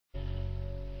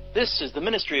This is the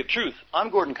Ministry of Truth. I'm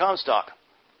Gordon Comstock.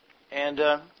 And,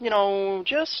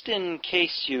 just in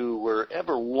case you were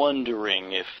ever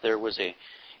wondering if there was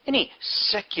any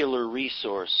secular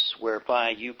resource whereby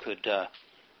you could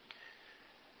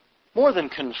more than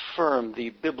confirm the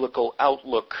biblical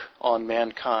outlook on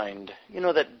mankind,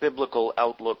 that biblical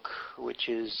outlook which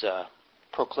is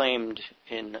proclaimed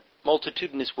in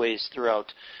multitudinous ways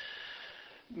throughout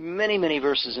many, many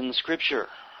verses in the Scripture,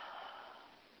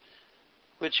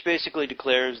 which basically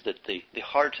declares that the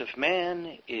heart of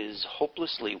man is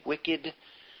hopelessly wicked,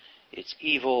 it's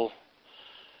evil.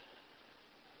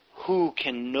 Who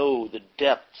can know the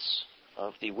depths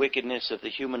of the wickedness of the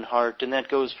human heart? And that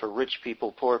goes for rich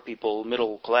people, poor people,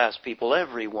 middle-class people,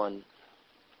 everyone.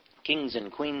 Kings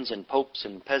and queens and popes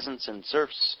and peasants and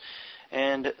serfs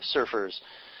and surfers.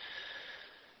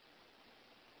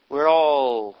 We're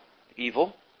all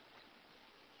evil.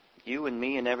 You and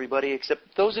me and everybody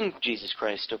except those in Jesus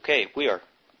Christ. Okay, we are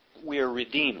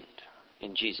redeemed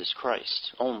in Jesus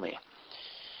Christ only.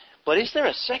 But is there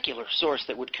a secular source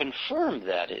that would confirm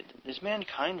that? Is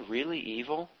mankind really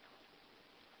evil?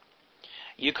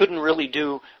 You couldn't really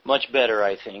do much better,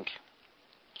 I think,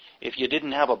 if you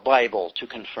didn't have a Bible to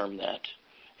confirm that.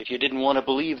 If you didn't want to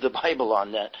believe the Bible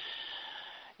on that,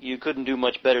 you couldn't do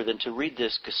much better than to read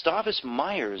this Gustavus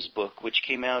Myers book, which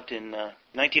came out in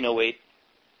 1908.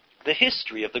 The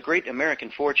History of the Great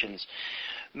American Fortunes.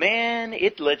 Man,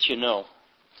 it lets you know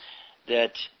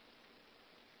that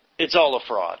it's all a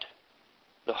fraud.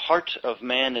 The heart of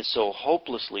man is so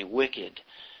hopelessly wicked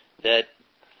that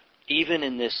even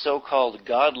in this so-called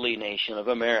godly nation of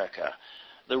America,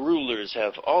 the rulers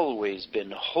have always been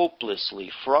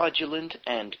hopelessly fraudulent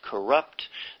and corrupt.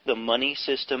 The money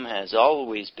system has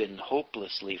always been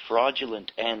hopelessly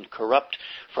fraudulent and corrupt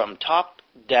from top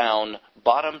down,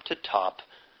 bottom to top,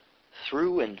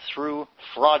 through and through,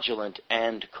 fraudulent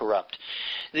and corrupt.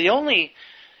 The only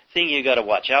thing you got to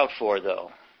watch out for,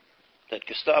 though, that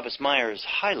Gustavus Myers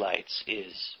highlights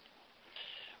is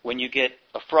when you get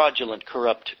a fraudulent,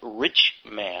 corrupt, rich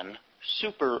man,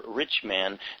 super rich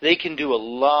man, they can do a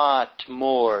lot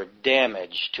more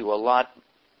damage to a lot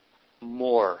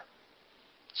more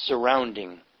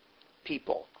surrounding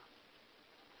people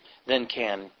than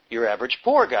can your average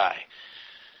poor guy.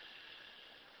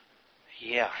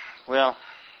 Yeah, well,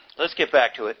 let's get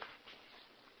back to it.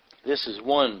 This is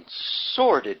one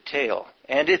sordid tale,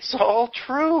 and it's all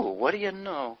true. What do you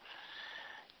know?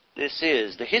 This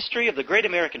is The History of the Great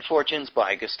American Fortunes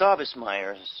by Gustavus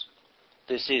Myers.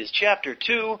 This is Chapter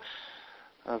 2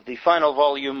 of the final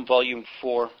volume, Volume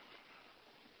 4.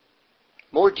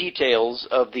 More details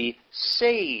of the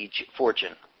sage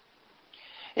fortune.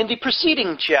 In the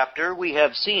preceding chapter, we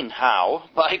have seen how,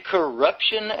 by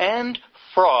corruption and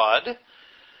fraud,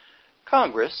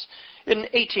 Congress, in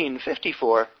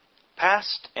 1854,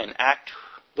 passed an act,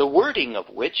 the wording of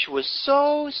which was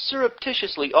so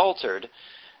surreptitiously altered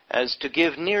as to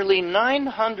give nearly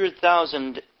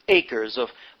 900,000 acres of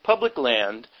public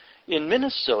land in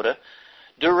Minnesota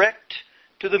direct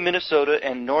to the Minnesota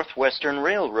and Northwestern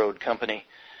Railroad Company,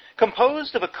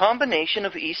 composed of a combination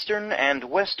of Eastern and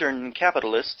Western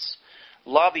capitalists,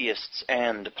 lobbyists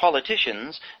and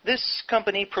politicians. This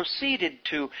company proceeded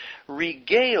to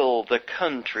regale the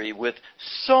country with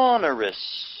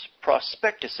sonorous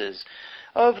prospectuses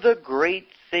of the great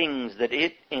things that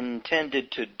it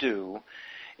intended to do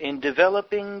in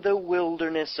developing the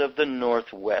wilderness of the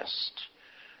Northwest.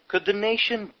 Could the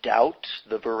nation doubt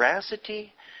the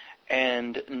veracity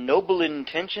and noble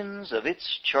intentions of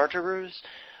its charterers,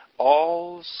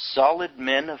 all solid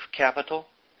men of capital?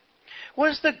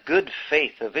 Was the good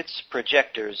faith of its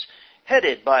projectors,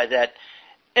 headed by that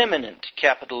eminent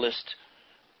capitalist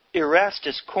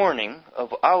Erastus Corning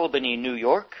of Albany, New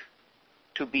York,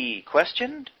 to be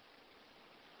questioned?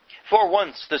 For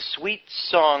once the sweet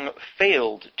song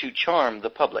failed to charm the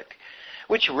public,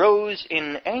 which rose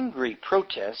in angry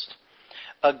protest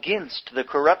against the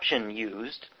corruption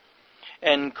used,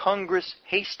 and Congress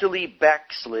hastily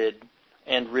backslid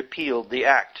and repealed the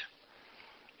act.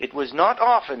 It was not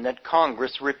often that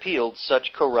Congress repealed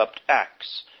such corrupt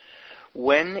acts.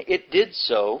 When it did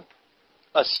so,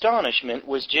 astonishment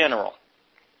was general.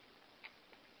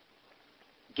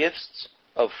 Gifts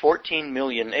of 14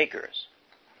 million acres.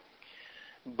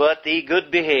 But the good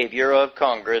behavior of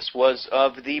Congress was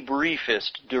of the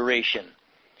briefest duration.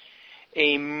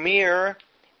 A mere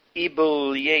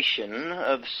ebullition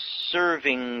of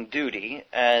serving duty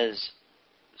as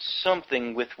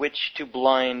something with which to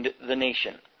blind the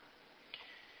nation.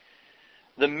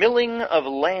 The milling of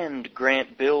land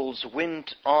grant bills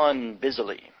went on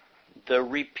busily. The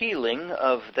repealing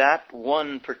of that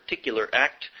one particular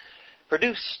act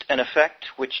produced an effect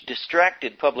which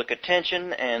distracted public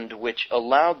attention and which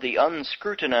allowed the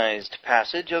unscrutinized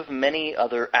passage of many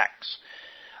other acts.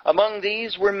 Among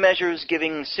these were measures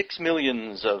giving 6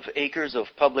 millions of acres of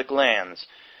public lands,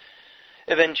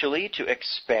 eventually to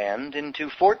expand into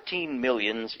 14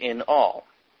 millions in all,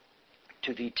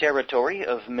 to the territory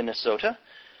of Minnesota,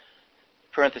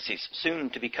 parentheses, soon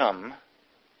to become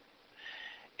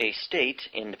a state,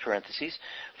 in parentheses,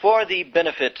 for the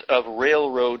benefit of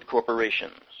railroad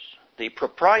corporations. The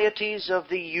proprieties of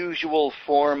the usual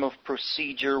form of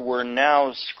procedure were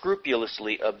now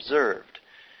scrupulously observed.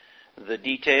 The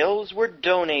details were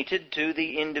donated to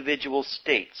the individual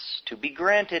states to be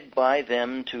granted by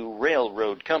them to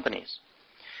railroad companies.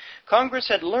 Congress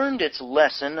had learned its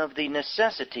lesson of the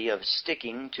necessity of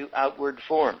sticking to outward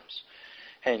forms.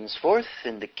 Henceforth,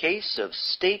 in the case of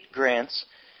state grants,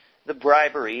 the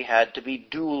bribery had to be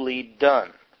duly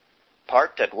done,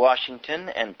 part at Washington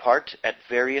and part at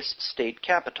various state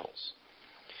capitals.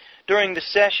 During the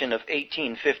session of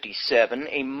 1857,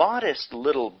 a modest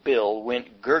little bill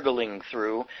went gurgling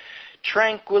through,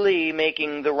 tranquilly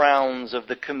making the rounds of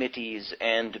the committees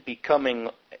and becoming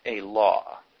a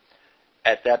law.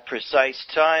 At that precise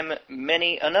time,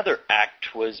 many another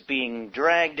act was being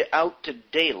dragged out to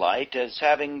daylight as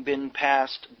having been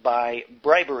passed by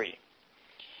bribery.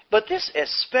 But this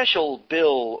especial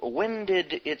bill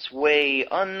wended its way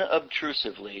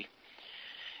unobtrusively,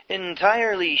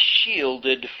 entirely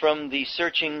shielded from the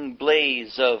searching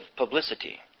blaze of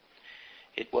publicity.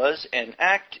 It was an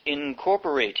act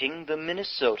incorporating the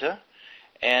Minnesota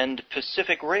and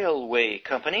Pacific Railway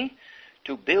Company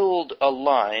to build a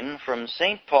line from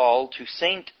St. Paul to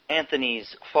St.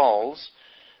 Anthony's Falls,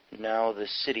 now the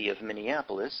city of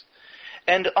Minneapolis,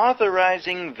 and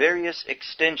authorizing various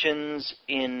extensions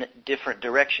in different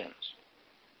directions.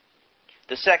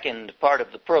 The second part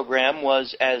of the program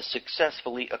was as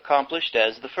successfully accomplished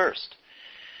as the first.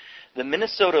 The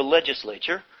Minnesota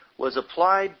legislature was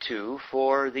applied to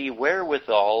for the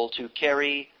wherewithal to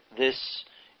carry this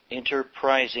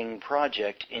enterprising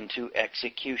project into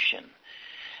execution,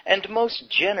 and most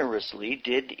generously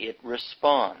did it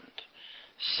respond.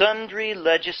 Sundry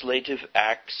legislative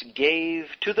acts gave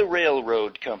to the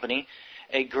railroad company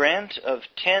a grant of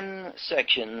 10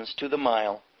 sections to the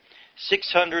mile,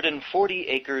 640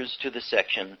 acres to the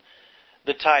section,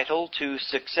 the title to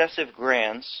successive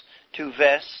grants to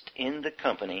vest in the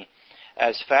company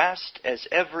as fast as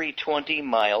every 20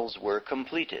 miles were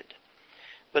completed.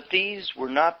 But these were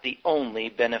not the only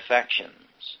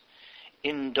benefactions.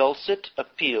 In dulcet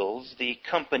appeals, the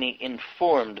company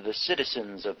informed the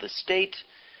citizens of the state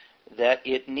that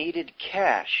it needed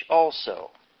cash also.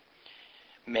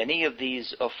 Many of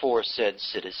these aforesaid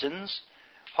citizens,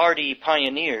 hardy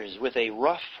pioneers with a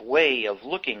rough way of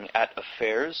looking at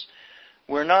affairs,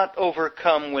 were not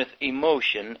overcome with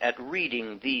emotion at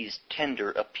reading these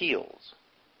tender appeals.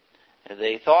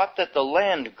 They thought that the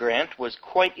land grant was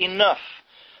quite enough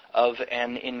of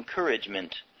an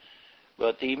encouragement.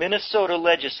 But the Minnesota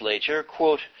legislature,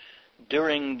 quote,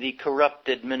 during the corrupt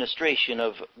administration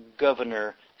of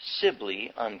Governor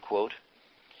Sibley, unquote,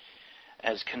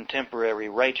 as contemporary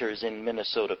writers in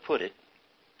Minnesota put it,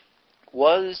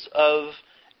 was of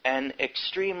an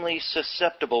extremely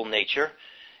susceptible nature,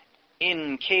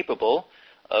 incapable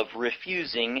of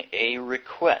refusing a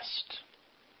request.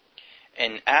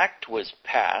 An act was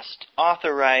passed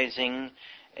authorizing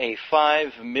a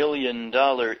 $5 million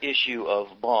issue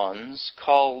of bonds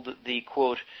called the,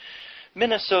 quote,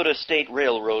 Minnesota State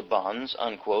Railroad Bonds,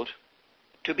 unquote,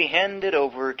 to be handed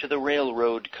over to the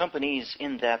railroad companies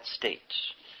in that state.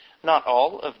 Not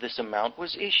all of this amount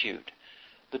was issued.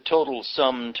 The total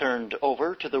sum turned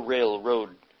over to the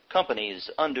railroad companies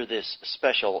under this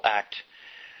special act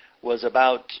was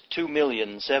about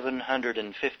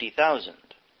 $2,750,000.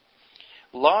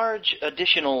 Large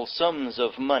additional sums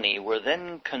of money were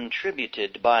then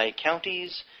contributed by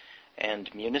counties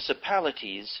and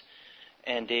municipalities,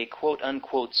 and a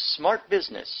quote-unquote smart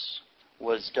business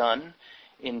was done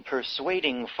in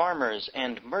persuading farmers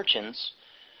and merchants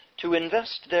to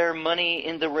invest their money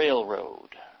in the railroad.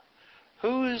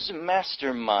 Whose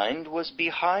mastermind was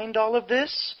behind all of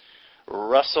this?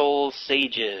 Russell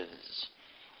Sage's.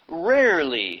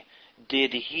 Rarely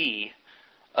did he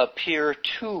appear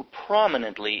too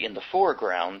prominently in the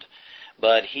foreground,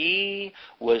 but he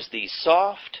was the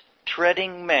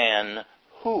soft-treading man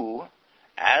who,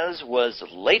 as was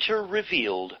later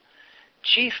revealed,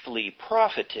 chiefly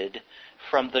profited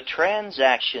from the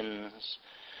transactions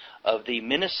of the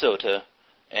Minnesota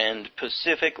and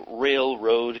Pacific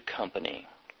Railroad Company.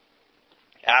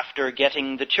 After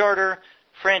getting the charter,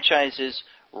 franchises,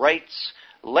 rights,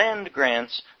 land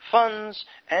grants, funds,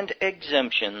 and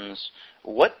exemptions,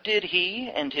 what did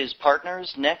he and his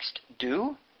partners next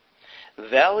do?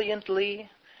 Valiantly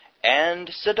and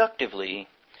seductively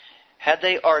had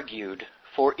they argued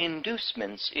for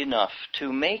inducements enough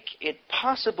to make it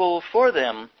possible for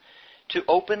them to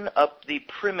open up the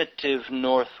primitive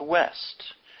Northwest.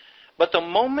 But the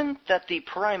moment that the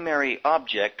primary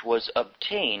object was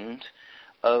obtained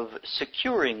of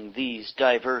securing these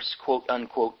diverse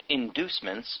quote-unquote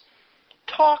inducements,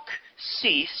 talk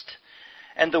ceased,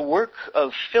 and the work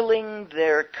of filling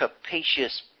their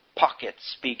capacious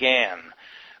pockets began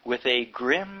with a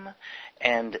grim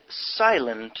and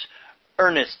silent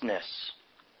earnestness.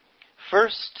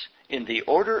 First, in the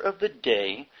order of the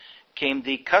day, came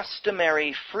the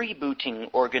customary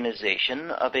freebooting organization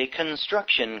of a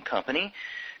construction company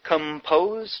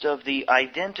composed of the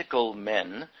identical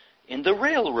men in the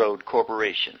Railroad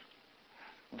Corporation.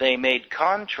 They made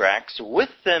contracts with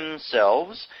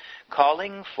themselves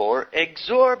calling for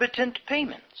exorbitant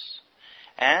payments.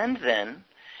 And then,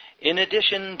 in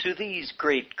addition to these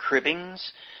great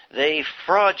cribbings, they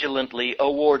fraudulently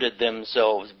awarded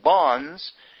themselves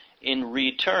bonds in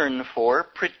return for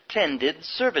pretended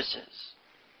services.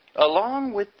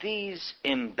 Along with these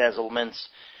embezzlements,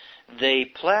 they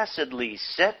placidly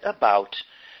set about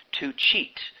to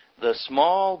cheat the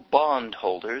small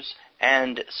bondholders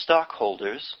and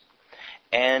stockholders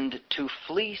and to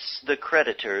fleece the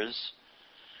creditors.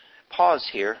 Pause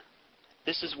here.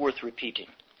 This is worth repeating.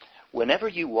 Whenever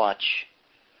you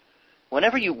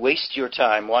waste your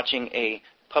time watching a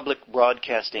public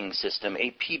broadcasting system,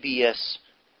 a PBS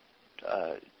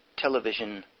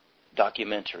television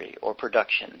documentary or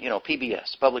production,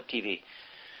 PBS, public TV.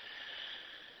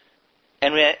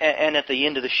 And at the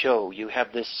end of the show, you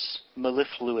have this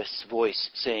mellifluous voice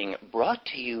saying, brought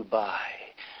to you by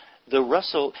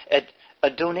a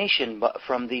donation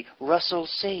from the Russell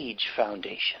Sage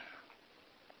Foundation.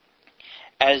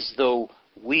 As though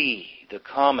we, the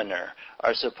commoner,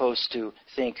 are supposed to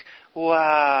think,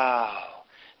 wow,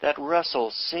 that Russell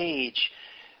Sage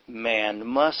man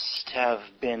must have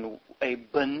been a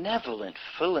benevolent,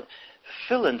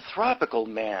 philanthropical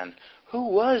man. Who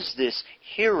was this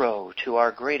hero to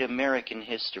our great American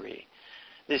history?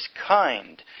 This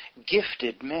kind,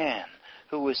 gifted man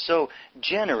who was so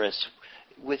generous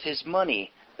with his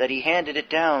money that he handed it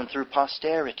down through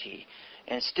posterity.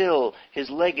 And still, his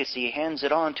legacy hands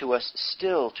it on to us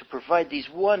still to provide these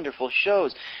wonderful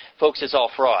shows. Folks, it's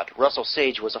all fraud. Russell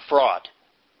Sage was a fraud.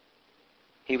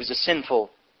 He was a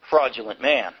sinful, fraudulent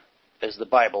man, as the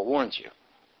Bible warns you.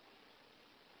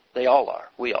 They all are.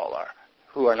 We all are,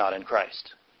 who are not in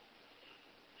Christ.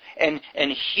 And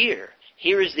here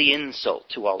is the insult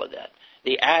to all of that.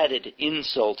 The added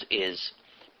insult is,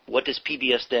 what does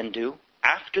PBS then do?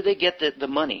 After they get the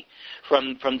money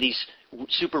from these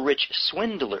super rich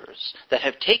swindlers that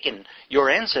have taken your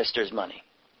ancestors' money,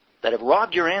 that have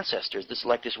robbed your ancestors,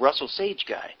 like this Russell Sage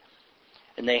guy,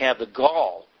 and they have the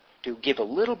gall to give a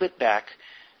little bit back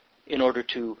in order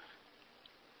to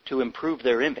improve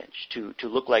their image, to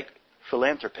look like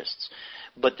philanthropists.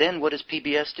 But then what does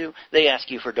PBS do? They ask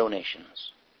you for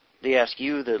donations. They ask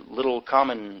you, the little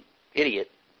common idiot,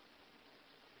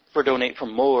 for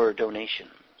more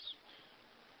donations.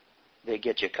 They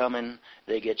get you coming,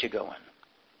 they get you going.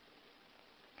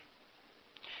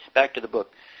 Back to the book.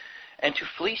 And to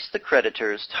fleece the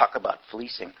creditors, talk about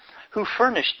fleecing, who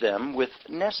furnished them with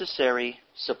necessary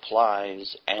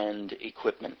supplies and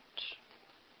equipment.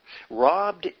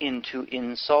 Robbed into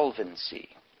insolvency,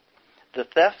 the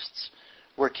thefts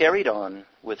were carried on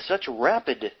with such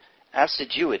rapid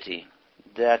assiduity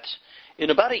that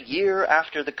in about a year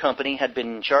after the company had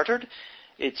been chartered,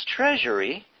 its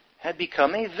treasury had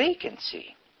become a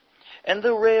vacancy, and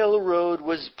the railroad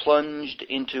was plunged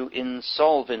into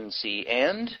insolvency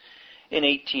and, in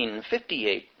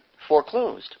 1858,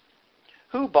 foreclosed.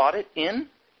 Who bought it in?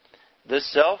 The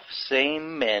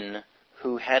self-same men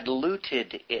who had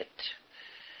looted it.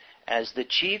 As the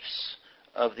chiefs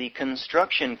of the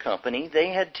construction company, they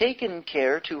had taken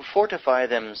care to fortify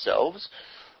themselves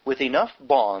with enough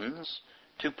bonds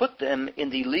to put them in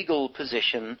the legal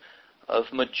position of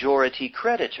majority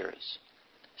creditors.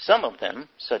 Some of them,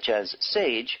 such as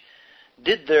Sage,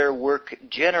 did their work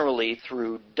generally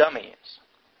through dummies.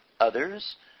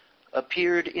 Others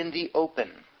appeared in the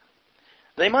open.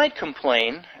 They might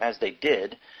complain, as they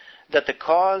did, that the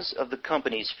cause of the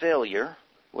company's failure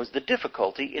was the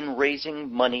difficulty in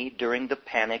raising money during the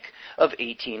panic of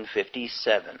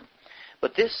 1857.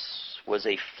 But this was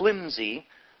a flimsy,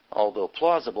 although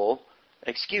plausible,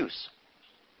 excuse.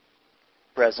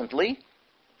 Presently,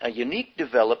 a unique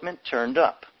development turned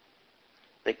up.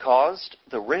 They caused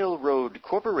the Railroad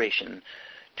Corporation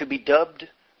to be dubbed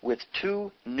with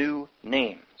two new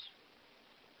names.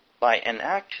 By an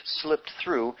act slipped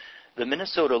through the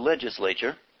Minnesota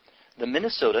legislature, the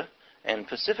Minnesota and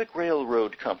Pacific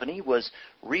Railroad Company was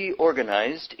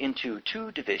reorganized into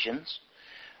two divisions,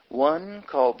 one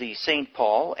called the St.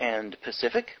 Paul and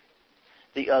Pacific,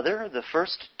 the other the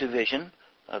First Division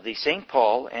of the St.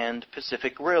 Paul and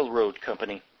Pacific Railroad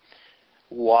Company.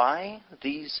 Why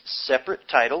these separate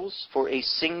titles for a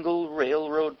single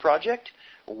railroad project?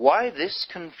 Why this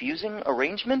confusing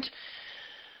arrangement?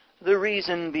 The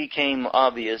reason became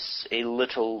obvious a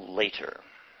little later.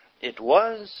 It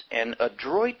was an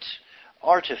adroit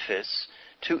artifice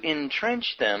to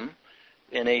entrench them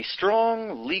in a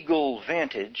strong legal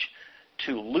vantage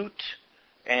to loot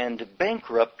and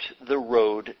bankrupt the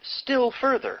road still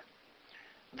further.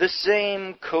 The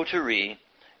same coterie,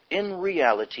 in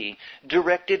reality,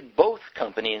 directed both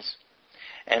companies,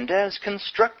 and as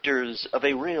constructors of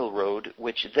a railroad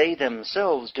which they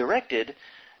themselves directed,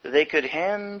 they could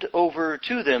hand over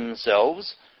to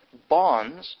themselves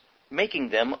bonds making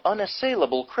them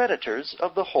unassailable creditors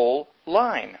of the whole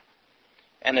line.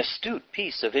 An astute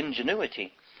piece of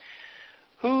ingenuity.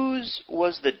 Whose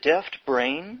was the deft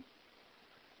brain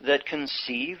that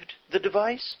conceived the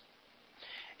device?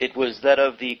 It was that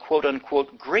of the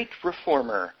quote-unquote great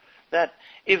reformer, that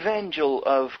evangel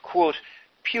of, quote,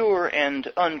 pure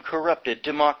and uncorrupted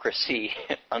democracy,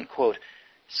 unquote,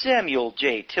 Samuel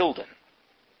J. Tilden.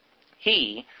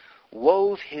 He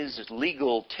wove his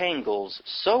legal tangles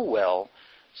so well,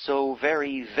 so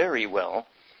very, very well,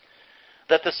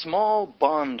 that the small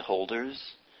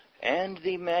bondholders and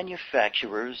the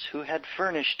manufacturers who had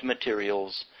furnished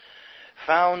materials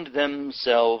found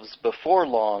themselves before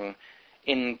long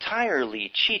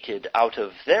entirely cheated out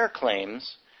of their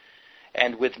claims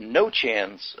and with no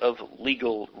chance of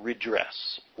legal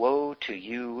redress. Woe to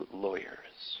you,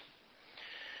 lawyers.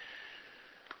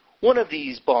 One of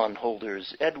these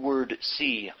bondholders, Edward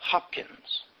C.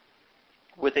 Hopkins,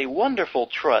 with a wonderful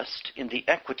trust in the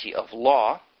equity of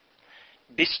law,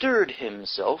 bestirred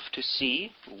himself to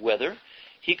see whether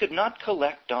he could not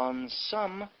collect on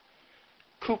some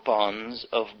coupons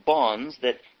of bonds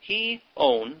that he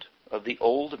owned of the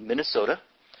old Minnesota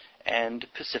and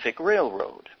Pacific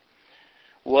Railroad.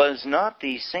 Was not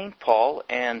the St. Paul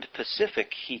and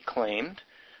Pacific, he claimed,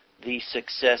 the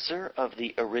successor of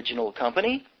the original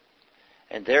company,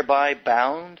 and thereby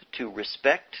bound to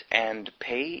respect and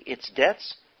pay its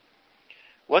debts?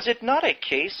 Was it not a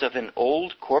case of an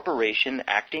old corporation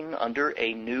acting under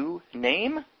a new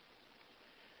name?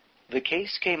 The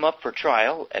case came up for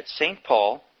trial at St.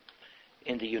 Paul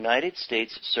in the United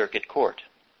States Circuit Court.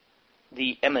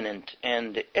 The eminent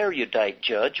and erudite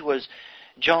judge was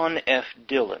John F.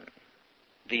 Dillon,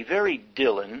 the very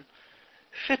Dillon,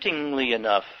 fittingly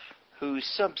enough, who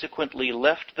subsequently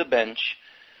left the bench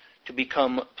to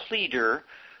become pleader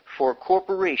for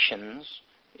corporations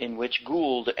in which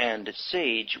Gould and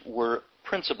Sage were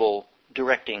principal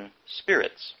directing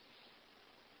spirits.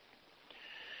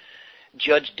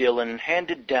 Judge Dillon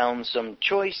handed down some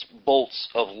choice bolts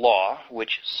of law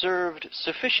which served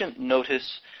sufficient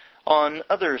notice on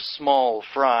other small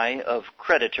fry of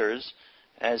creditors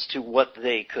as to what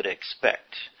they could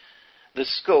expect. The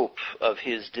scope of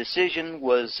his decision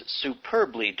was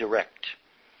superbly direct.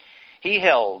 He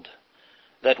held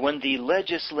that when the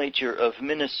legislature of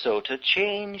Minnesota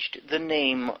changed the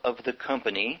name of the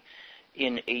company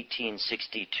in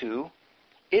 1862,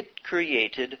 it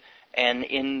created an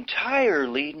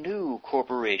entirely new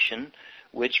corporation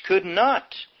which could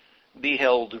not be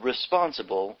held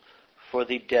responsible for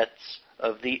the debts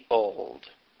of the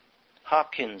old.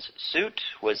 Hopkins' suit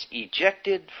was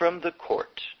ejected from the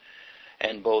court,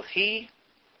 and both he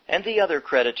and the other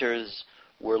creditors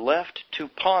were left to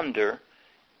ponder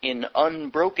in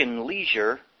unbroken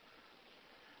leisure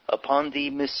upon the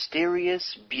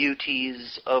mysterious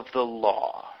beauties of the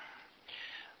law.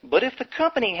 But if the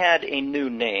company had a new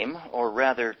name, or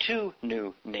rather two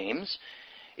new names,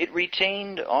 it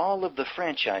retained all of the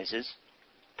franchises,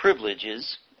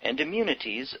 privileges, and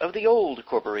immunities of the old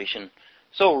corporation.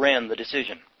 So ran the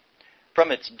decision.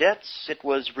 From its debts it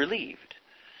was relieved.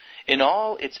 In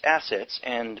all its assets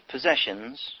and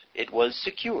possessions it was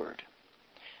secured.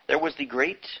 There was the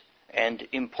great and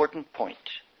important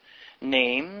point.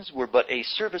 Names were but a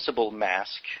serviceable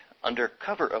mask under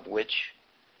cover of which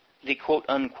the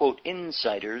quote-unquote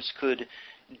insiders could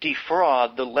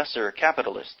defraud the lesser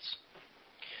capitalists.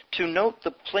 To note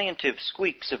the plaintive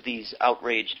squeaks of these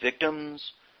outraged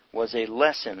victims was a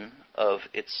lesson of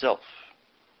itself.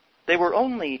 They were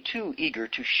only too eager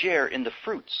to share in the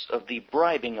fruits of the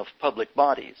bribing of public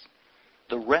bodies.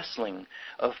 the wrestling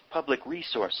of public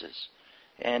resources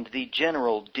and the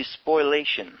general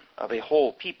despoliation of a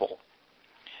whole people.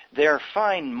 Their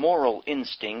fine moral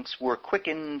instincts were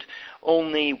quickened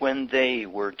only when they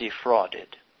were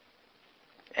defrauded.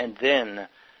 And then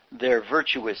their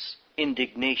virtuous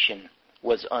indignation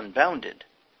was unbounded.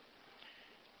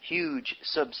 Huge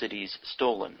subsidies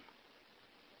stolen.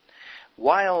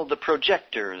 While the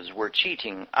projectors were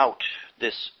cheating out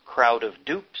this crowd of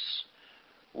dupes,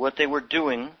 what they were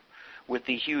doing with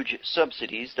the huge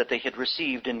subsidies that they had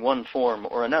received in one form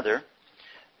or another,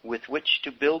 with which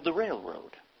to build the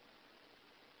railroad.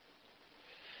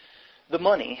 The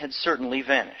money had certainly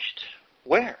vanished.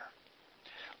 Where?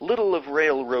 Little of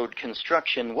railroad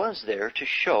construction was there to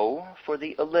show for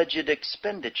the alleged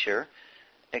expenditure,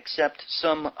 except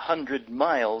some 100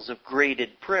 miles of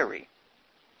graded prairie.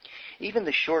 Even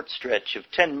the short stretch of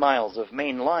 10 miles of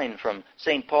main line from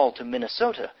St. Paul to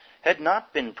Minnesota had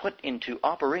not been put into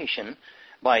operation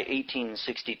by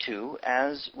 1862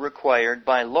 as required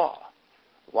by law.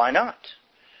 Why not?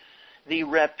 The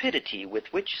rapidity with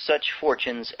which such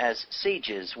fortunes as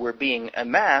Sage's were being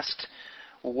amassed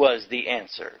was the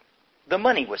answer. The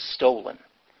money was stolen.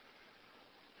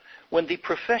 When the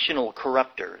professional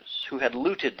corruptors who had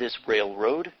looted this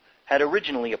railroad had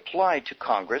originally applied to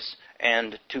Congress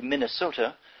and to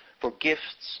Minnesota for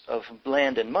gifts of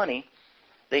land and money,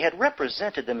 they had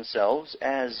represented themselves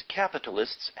as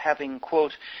capitalists having,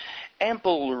 quote,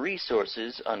 ample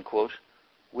resources, unquote,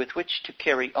 with which to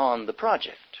carry on the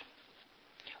project.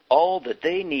 All that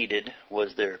they needed,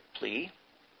 was their plea,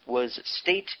 was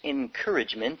state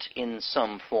encouragement in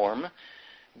some form,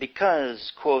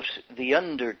 because, quote, the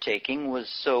undertaking was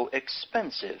so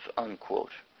expensive,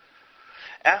 unquote.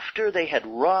 After they had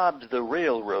robbed the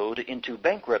railroad into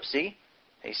bankruptcy,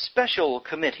 a special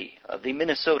committee of the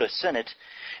Minnesota Senate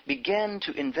began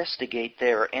to investigate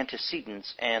their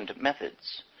antecedents and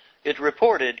methods. It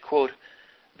reported, quote,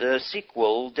 the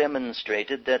sequel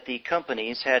demonstrated that the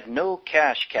companies had no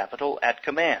cash capital at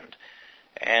command,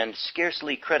 and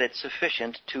scarcely credit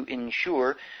sufficient to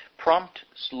ensure prompt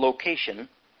location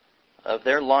of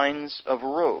their lines of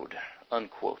road,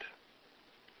 unquote.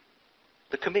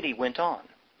 The committee went on.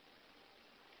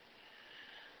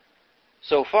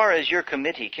 So far as your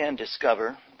committee can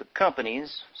discover, the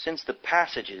companies, since the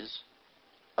passages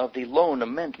of the loan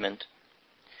amendment,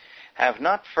 have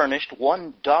not furnished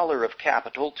 $1 of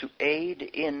capital to aid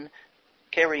in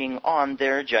carrying on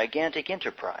their gigantic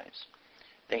enterprise.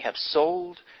 They have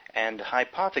sold and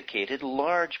hypothecated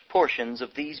large portions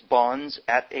of these bonds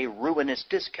at a ruinous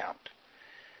discount.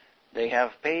 They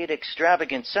have paid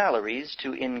extravagant salaries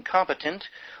to incompetent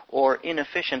or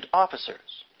inefficient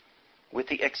officers, with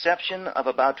the exception of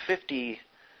about 50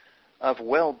 of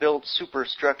well-built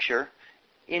superstructure,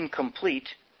 incomplete,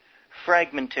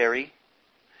 fragmentary,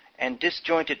 and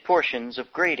disjointed portions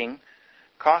of grading,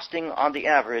 costing on the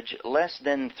average less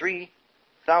than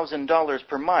 $3,000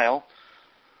 per mile,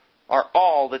 are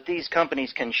all that these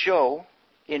companies can show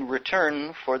in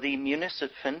return for the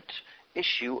munificent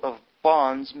issue of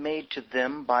bonds made to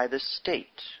them by the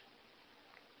state.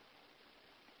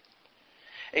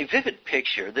 A vivid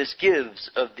picture this gives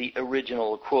of the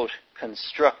original, quote,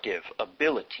 constructive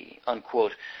ability,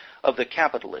 unquote, of the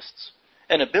capitalists,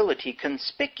 an ability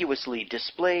conspicuously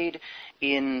displayed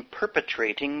in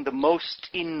perpetrating the most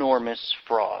enormous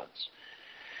frauds.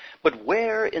 But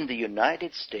where in the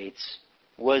United States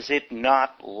was it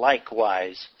not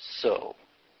likewise so?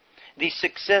 The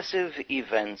successive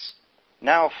events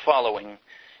now following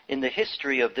in the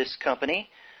history of this company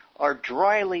are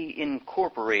dryly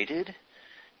incorporated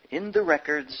in the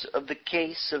records of the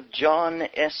case of John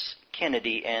S.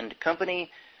 Kennedy and Company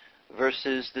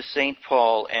versus the St.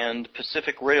 Paul and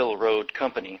Pacific Railroad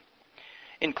Company,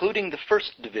 including the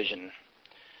First Division,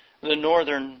 the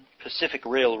Northern Pacific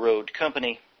Railroad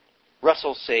Company,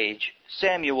 Russell Sage,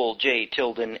 Samuel J.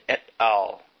 Tilden, et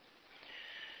al.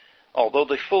 Although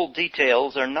the full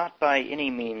details are not by any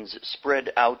means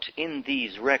spread out in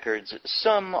these records,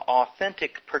 some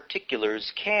authentic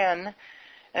particulars can,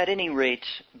 at any rate,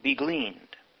 be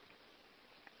gleaned.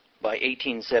 By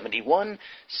 1871,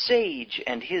 Sage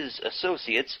and his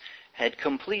associates had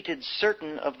completed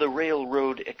certain of the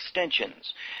railroad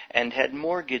extensions and had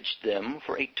mortgaged them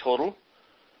for a total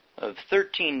of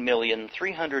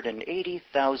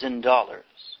 $13,380,000.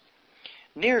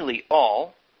 Nearly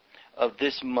all of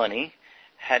this money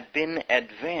had been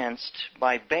advanced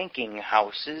by banking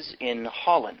houses in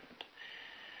Holland,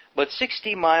 but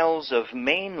 60 miles of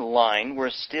main line were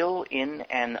still in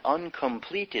an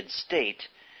uncompleted state,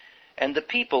 and the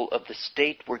people of the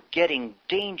state were getting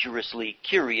dangerously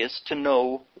curious to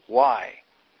know why.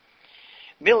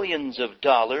 Millions of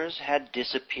dollars had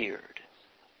disappeared.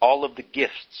 All of the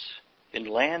gifts in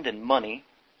land and money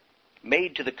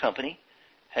made to the company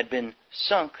had been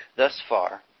sunk thus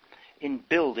far in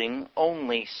building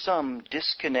only some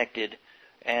disconnected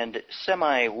and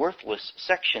semi-worthless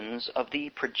sections of the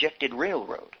projected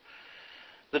railroad.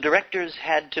 The directors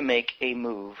had to make a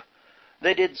move.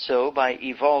 They did so by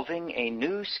evolving a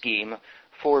new scheme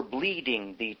for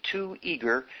bleeding the too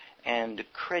eager and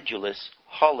credulous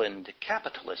Holland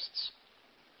capitalists.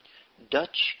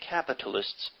 Dutch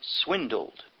capitalists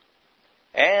swindled.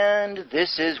 And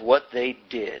this is what they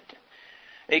did.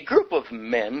 A group of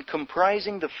men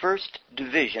comprising the 1st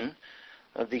Division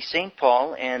of the St.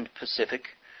 Paul and Pacific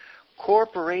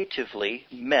corporatively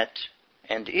met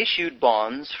and issued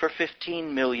bonds for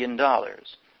 $15 million.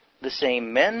 The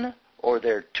same men, or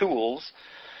their tools,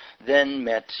 then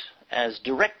met as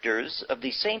directors of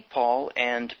the St. Paul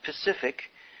and Pacific.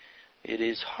 It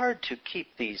is hard to keep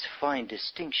these fine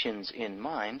distinctions in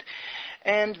mind,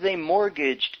 and they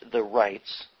mortgaged the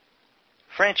rights,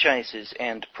 franchises,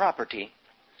 and property,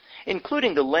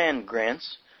 including the land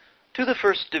grants, to the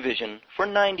 1st Division for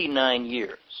 99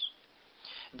 years.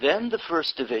 Then the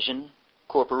 1st Division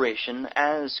Corporation,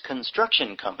 as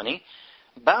construction company,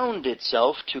 bound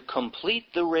itself to complete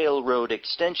the railroad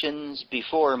extensions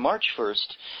before March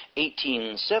 1st,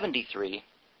 1873,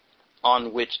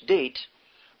 on which date,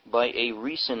 by a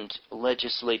recent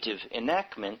legislative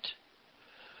enactment,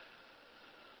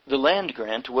 the land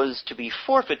grant was to be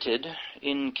forfeited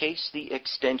in case the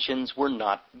extensions were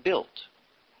not built.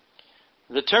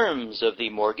 The terms of the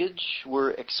mortgage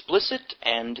were explicit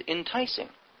and enticing.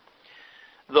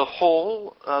 The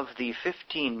whole of the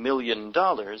 $15 million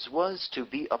was to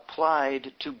be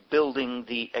applied to building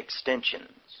the extensions.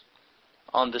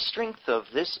 On the strength of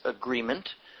this agreement,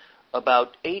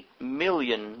 about $8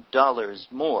 million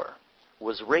more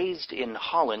was raised in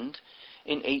Holland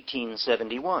in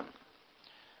 1871.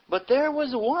 But there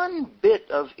was one bit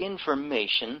of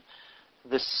information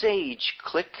the sage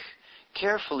clique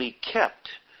carefully kept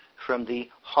from the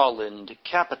Holland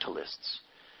capitalists.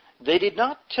 They did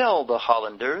not tell the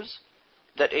Hollanders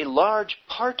that a large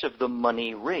part of the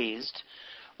money raised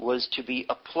was to be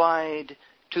applied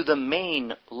to the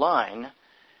main line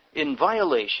in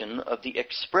violation of the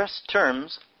express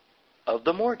terms of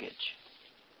the mortgage.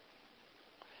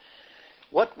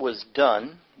 What was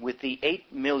done with the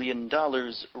 $8 million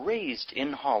raised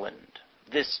in Holland?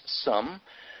 This sum,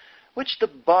 which the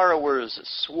borrowers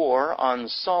swore on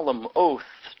solemn oath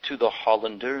to the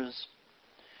Hollanders,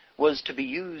 was to be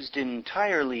used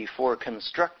entirely for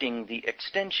constructing the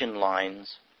extension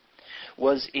lines,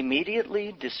 was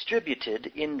immediately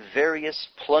distributed in various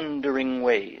plundering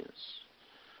ways.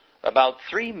 About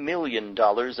 $3 million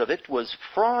of it was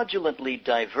fraudulently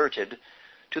diverted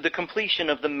to the completion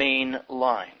of the main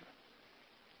line.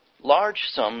 Large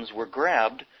sums were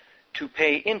grabbed to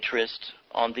pay interest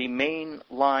on the main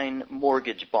line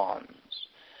mortgage bonds.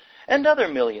 And other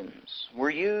millions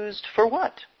were used for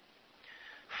what?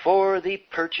 For the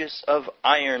purchase of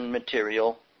iron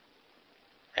material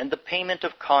and the payment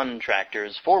of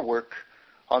contractors for work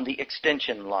on the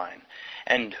extension line.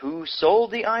 And who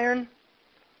sold the iron?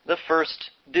 The 1st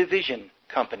Division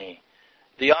Company.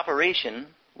 The operation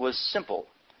was simple.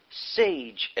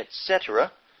 Sage,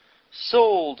 etc.,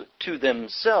 sold to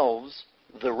themselves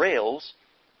the rails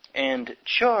and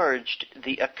charged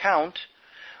the account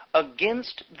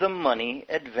against the money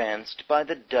advanced by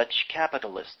the Dutch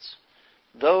capitalists.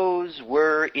 Those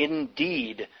were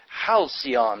indeed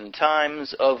halcyon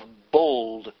times of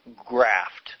bold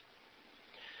graft.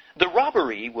 The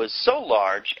robbery was so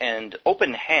large and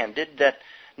open-handed that,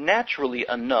 naturally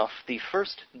enough, the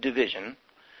 1st Division,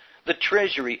 the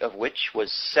treasury of which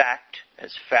was sacked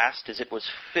as fast as it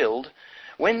was filled,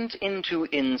 went into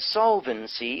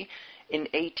insolvency in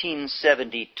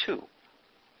 1872.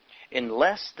 In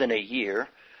less than a year,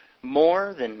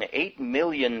 more than $8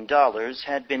 million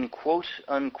had been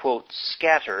quote-unquote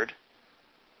scattered.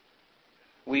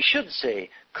 We should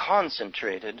say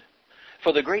concentrated,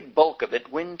 for the great bulk of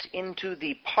it went into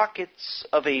the pockets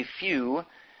of a few,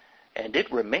 and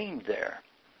it remained there.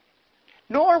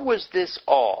 Nor was this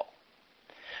all.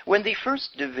 When the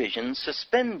 1st Division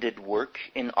suspended work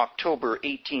in October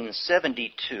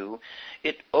 1872,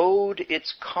 it owed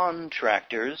its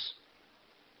contractors,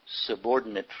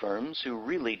 subordinate firms who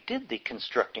really did the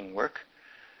constructing work,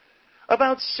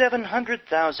 about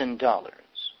 $700,000,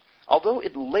 although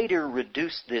it later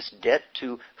reduced this debt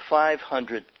to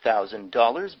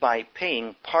 $500,000 by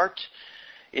paying part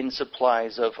in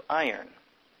supplies of iron.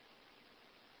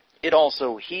 It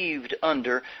also heaved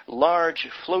under large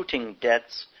floating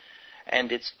debts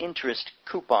and its interest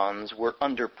coupons were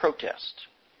under protest.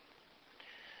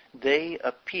 They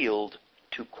appealed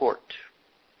to court.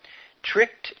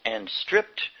 Tricked and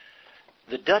stripped,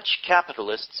 the Dutch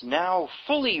capitalists now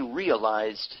fully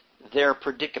realized their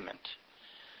predicament.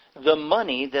 The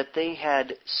money that they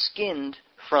had skinned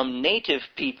from native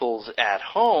peoples at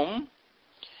home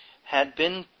had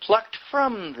been plucked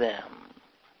from them,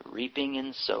 reaping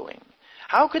and sowing.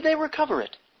 How could they recover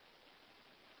it?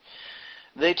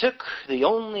 They took the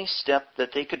only step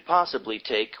that they could possibly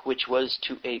take, which was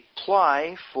to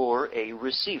apply for a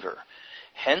receiver.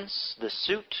 Hence the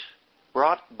suit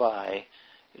brought by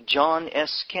John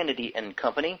S. Kennedy and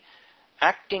Company,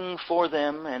 acting for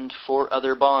them and for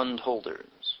other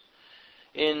bondholders.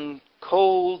 In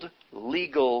cold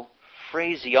legal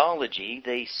phraseology,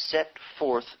 they set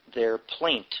forth their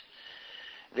plaint.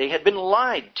 They had been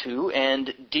lied to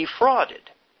and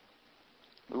defrauded.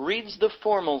 Reads the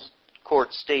formal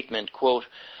court statement, quote,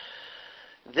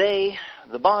 "They,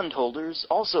 the bondholders,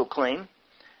 also claim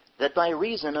that by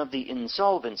reason of the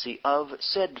insolvency of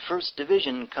said First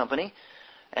Division Company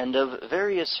and of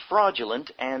various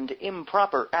fraudulent and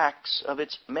improper acts of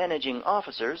its managing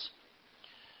officers,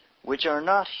 which are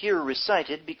not here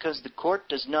recited because the court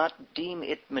does not deem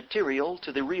it material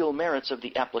to the real merits of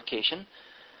the application,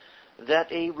 that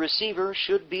a receiver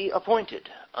should be appointed,"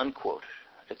 unquote,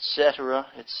 etc.,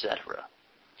 etc.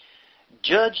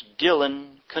 Judge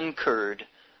Dillon concurred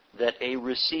that a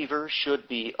receiver should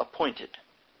be appointed.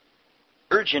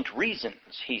 Urgent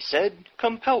reasons, he said,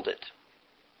 compelled it.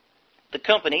 The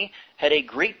company had a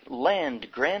great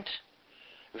land grant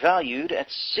valued at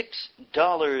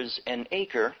 $6 an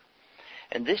acre,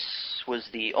 and this was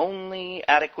the only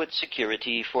adequate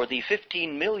security for the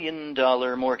 $15 million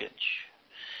mortgage.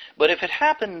 But if it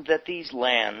happened that these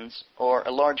lands, or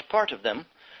a large part of them,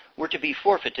 were to be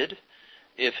forfeited,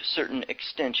 if certain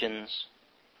extensions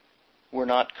were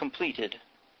not completed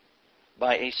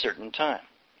by a certain time,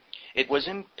 it was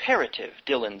imperative,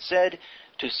 Dillon said,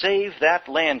 to save that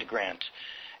land grant,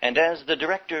 and as the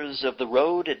directors of the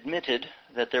road admitted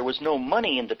that there was no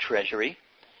money in the treasury,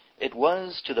 it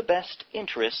was to the best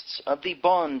interests of the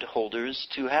bondholders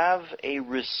to have a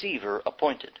receiver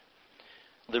appointed.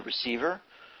 The receiver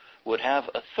would have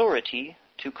authority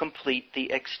to complete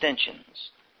the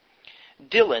extensions.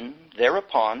 Dillon,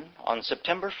 thereupon, on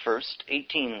September 1st,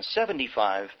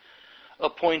 1875,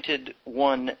 appointed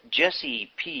one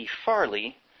Jesse P.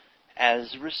 Farley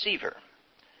as receiver.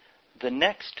 The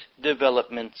next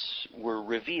developments were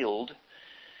revealed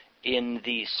in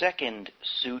the second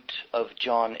suit of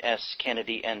John S.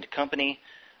 Kennedy and Company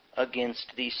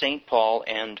against the St. Paul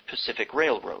and Pacific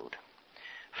Railroad.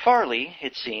 Farley,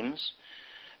 it seems,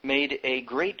 made a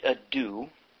great ado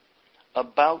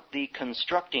about the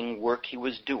constructing work he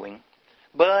was doing,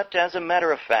 but as a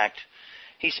matter of fact,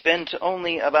 he spent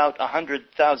only about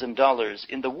 $100,000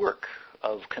 in the work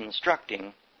of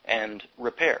constructing and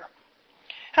repair.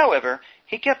 However,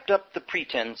 he kept up the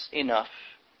pretense enough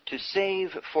to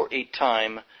save for a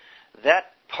time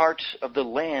that part of the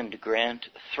land grant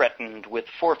threatened with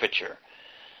forfeiture.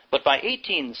 But by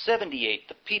 1878,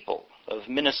 the people of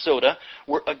Minnesota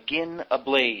were again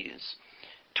ablaze.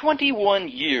 21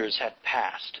 years had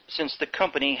passed since the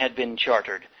company had been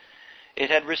chartered. It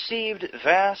had received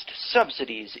vast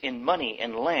subsidies in money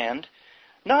and land,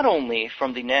 not only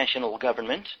from the national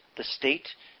government, the state,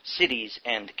 cities,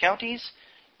 and counties,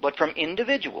 but from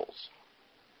individuals.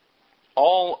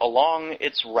 All along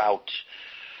its route,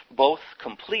 both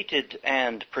completed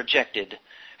and projected,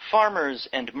 farmers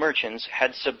and merchants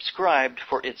had subscribed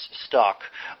for its stock,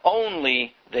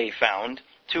 only, they found,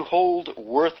 to hold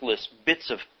worthless bits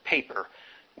of paper,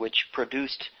 which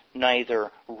produced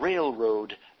neither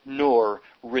railroad nor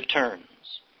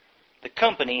returns. The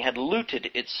company had looted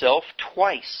itself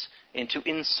twice into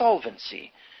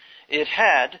insolvency. It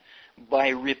had, by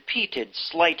repeated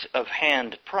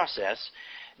sleight-of-hand process,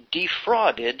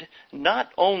 defrauded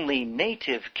not only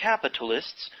native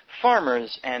capitalists,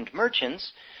 farmers, and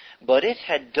merchants, but it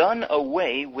had done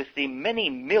away with the many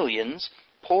millions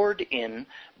poured in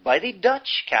by the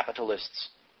Dutch capitalists.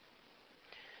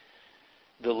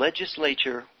 The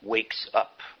legislature wakes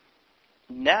up.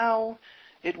 Now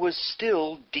it was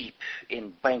still deep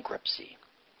in bankruptcy.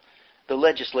 The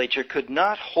legislature could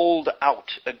not hold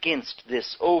out against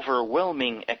this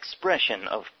overwhelming expression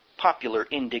of popular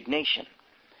indignation.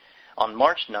 On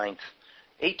March 9th,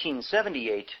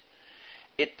 1878,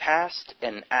 it passed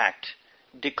an act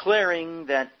declaring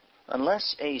that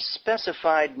unless a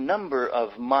specified number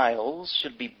of miles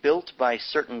should be built by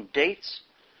certain dates,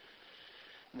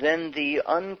 then the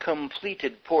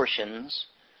uncompleted portions,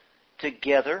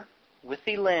 together with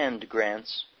the land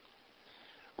grants,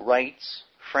 rights,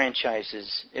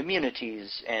 franchises,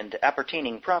 immunities, and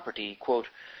appertaining property, quote,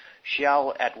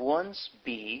 shall at once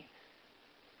be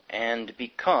and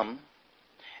become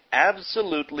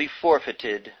absolutely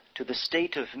forfeited to the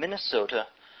state of Minnesota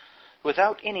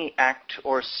without any act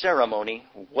or ceremony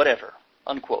whatever,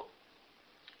 unquote.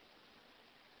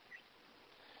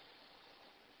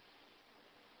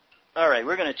 All right,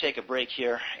 we're going to take a break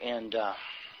here, and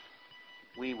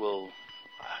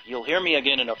you'll hear me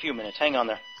again in a few minutes. Hang on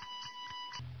there.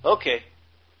 Okay,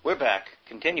 we're back,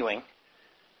 continuing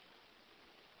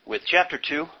with Chapter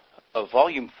 2 of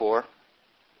Volume 4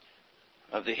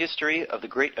 of the History of the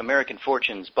Great American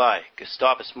Fortunes by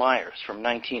Gustavus Myers from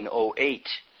 1908.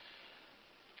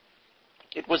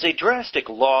 It was a drastic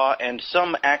law, and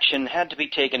some action had to be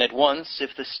taken at once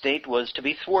if the state was to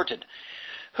be thwarted.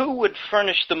 Who would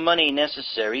furnish the money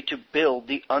necessary to build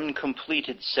the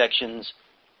uncompleted sections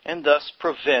and thus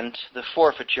prevent the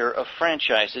forfeiture of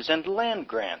franchises and land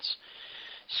grants?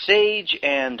 Sage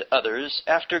and others,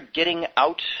 after getting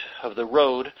out of the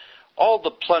road all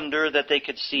the plunder that they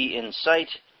could see in sight,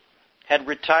 had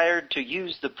retired to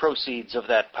use the proceeds of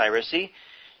that piracy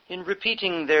in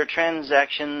repeating their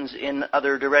transactions in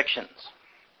other directions.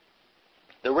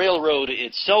 The railroad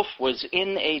itself was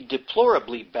in a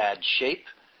deplorably bad shape,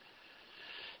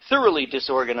 thoroughly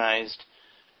disorganized,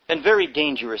 and very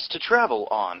dangerous to travel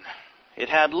on. It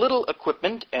had little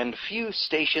equipment and few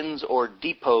stations or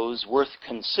depots worth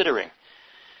considering.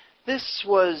 This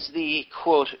was the,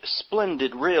 quote,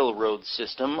 splendid railroad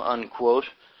system, unquote,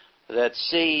 that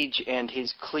Sage and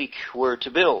his clique were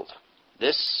to build.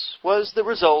 This was the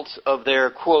result of their,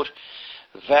 quote,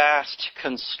 vast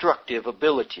constructive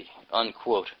ability,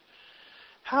 unquote.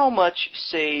 How much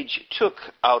Sage took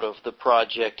out of the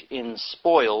project in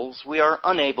spoils we are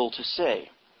unable to say.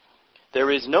 There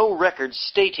is no record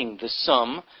stating the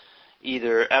sum,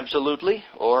 either absolutely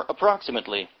or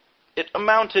approximately. It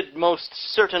amounted most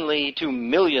certainly to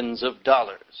millions of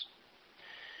dollars.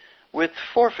 With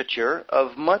forfeiture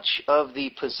of much of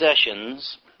the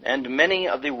possessions and many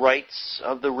of the rights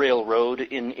of the railroad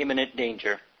in imminent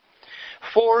danger,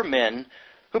 4 men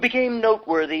who became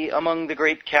noteworthy among the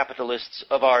great capitalists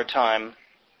of our time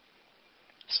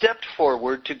stepped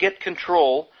forward to get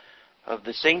control of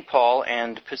the St. Paul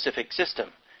and Pacific system.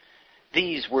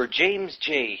 These were James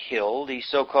J. Hill, the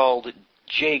so-called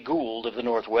Jay Gould of the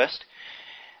Northwest,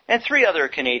 and 3 other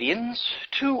Canadians,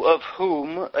 2 of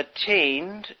whom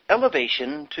attained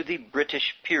elevation to the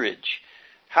British peerage.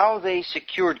 How they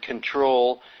secured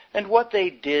control and what they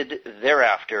did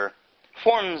thereafter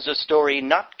forms a story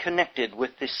not connected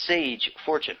with the Sage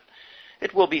fortune.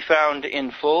 It will be found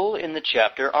in full in the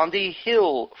chapter on the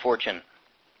Hill fortune.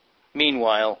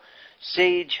 Meanwhile,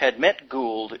 Sage had met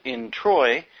Gould in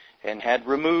Troy and had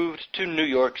removed to New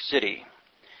York City.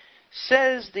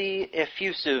 Says the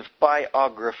effusive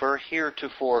biographer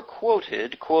heretofore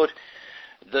quoted, quote,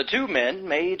 the 2 men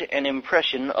made an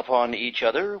impression upon each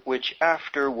other which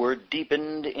afterward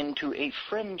deepened into a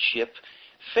friendship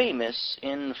famous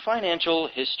in financial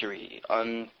history,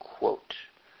 unquote.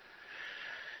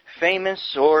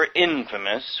 Famous or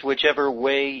infamous, whichever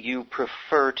way you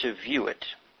prefer to view it.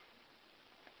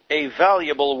 A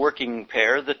valuable working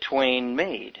pair the twain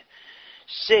made.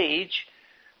 Sage,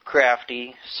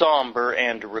 crafty, somber,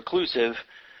 and reclusive,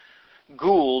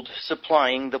 Gould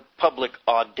supplying the public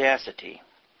audacity.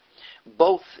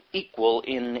 Both equal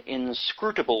in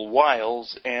inscrutable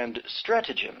wiles and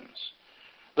stratagems.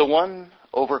 The one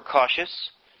overcautious,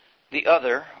 the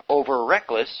other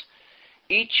over-reckless,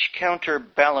 each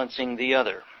counterbalancing the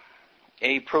other.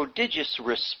 A prodigious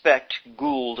respect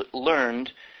Gould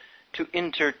learned to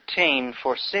entertain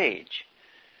for Sage.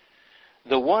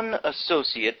 The one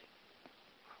associate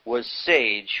was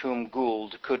Sage whom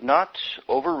Gould could not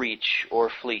overreach or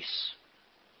fleece.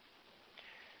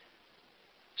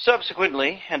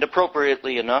 Subsequently, and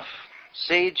appropriately enough,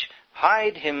 Sage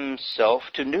hied himself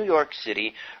to New York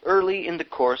City early in the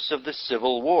course of the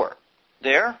Civil War.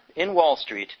 There, in Wall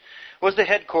Street, was the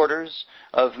headquarters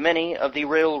of many of the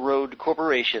railroad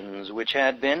corporations which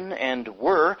had been and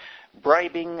were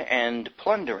bribing and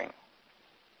plundering.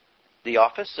 The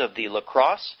office of the La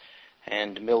Crosse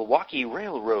and Milwaukee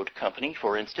Railroad Company,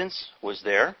 for instance, was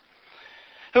there.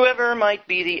 Whoever might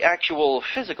be the actual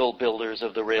physical builders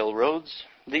of the railroads,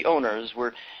 the owners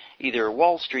were either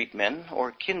Wall Street men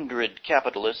or kindred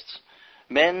capitalists,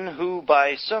 men who,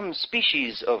 by some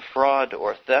species of fraud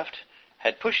or theft,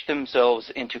 had pushed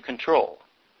themselves into control.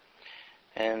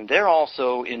 And there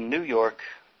also in New York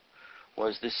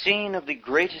was the scene of the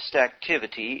greatest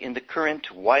activity in the current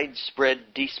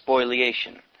widespread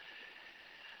despoliation.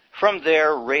 From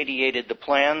there radiated the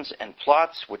plans and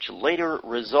plots which later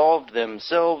resolved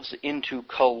themselves into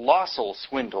colossal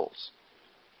swindles.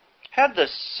 Had the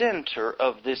center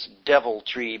of this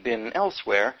deviltry been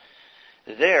elsewhere,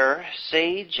 there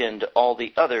Sage and all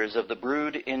the others of the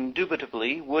brood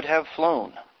indubitably would have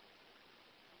flown.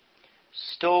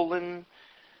 Stolen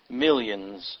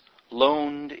millions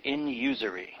loaned in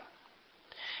usury.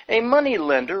 A money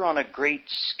lender on a great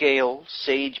scale,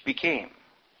 Sage became.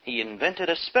 He invented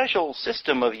a special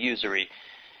system of usury,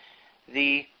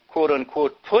 the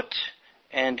quote-unquote put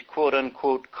and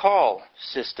quote-unquote call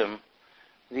system,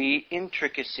 the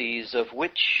intricacies of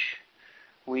which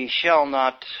we shall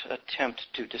not attempt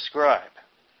to describe.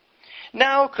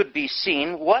 Now could be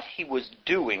seen what he was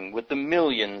doing with the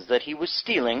millions that he was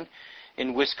stealing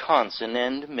in Wisconsin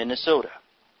and Minnesota.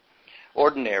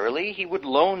 Ordinarily, he would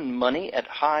loan money at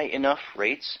high enough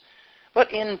rates,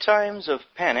 but in times of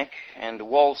panic and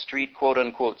Wall Street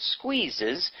quote-unquote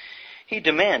squeezes, he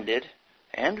demanded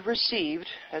and received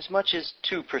as much as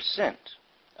 2%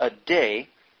 a day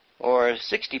or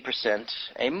 60%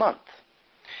 a month.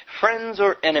 Friends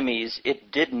or enemies,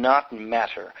 it did not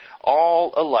matter.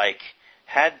 All alike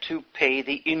had to pay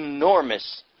the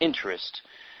enormous interest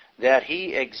that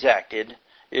he exacted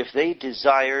if they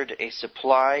desired a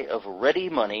supply of ready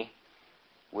money,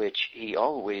 which he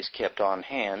always kept on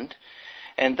hand,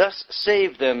 and thus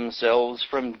saved themselves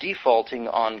from defaulting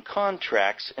on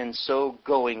contracts and so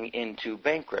going into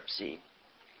bankruptcy.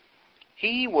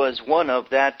 He was one of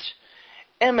that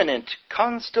eminent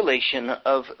constellation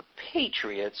of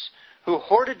patriots who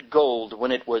hoarded gold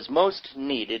when it was most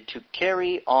needed to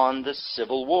carry on the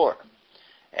Civil War,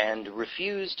 and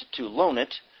refused to loan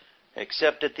it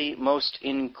except at the most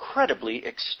incredibly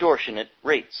extortionate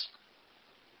rates.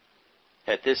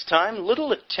 At this time,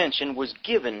 little attention was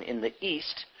given in the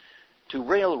East to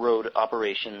railroad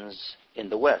operations in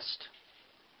the West.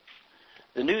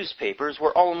 The newspapers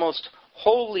were almost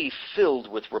wholly filled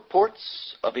with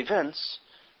reports of events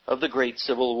of the Great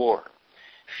Civil War.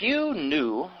 Few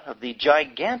knew of the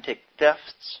gigantic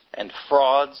thefts and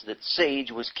frauds that Sage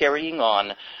was carrying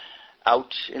on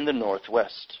out in the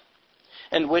Northwest.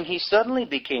 And when he suddenly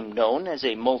became known as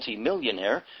a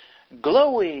multimillionaire,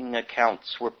 glowing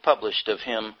accounts were published of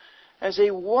him as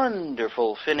a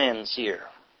wonderful financier.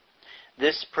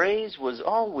 This praise was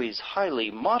always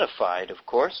highly modified, of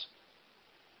course,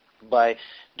 by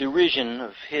derision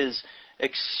of his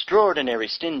extraordinary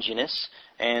stinginess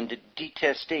and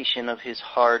detestation of his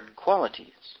hard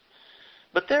qualities.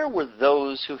 But there were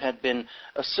those who had been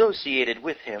associated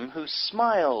with him who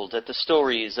smiled at the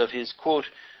stories of his, quote,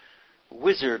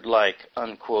 wizard-like,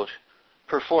 unquote,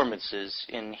 performances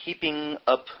in heaping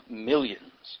up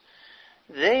millions.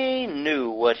 They knew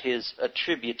what his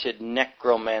attributed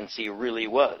necromancy really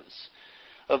was,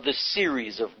 of the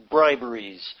series of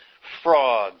briberies,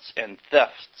 frauds, and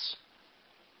thefts.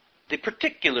 The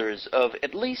particulars of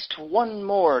at least one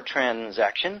more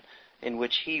transaction in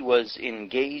which he was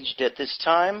engaged at this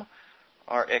time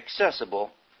are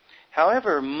accessible.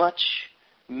 However much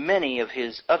many of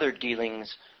his other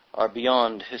dealings are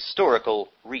beyond historical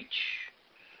reach.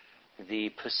 The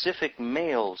Pacific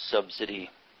Mail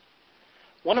Subsidy.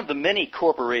 One of the many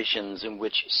corporations in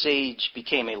which Sage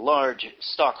became a large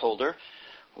stockholder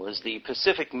was the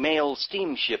Pacific Mail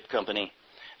Steamship Company.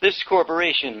 This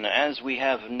corporation, as we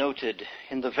have noted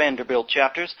in the Vanderbilt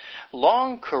chapters,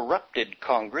 long corrupted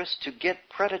Congress to get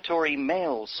predatory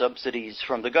mail subsidies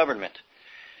from the government.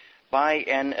 By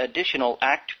an additional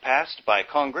act passed by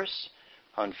Congress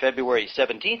on February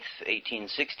 17,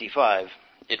 1865,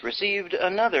 it received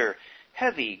another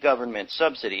heavy government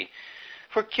subsidy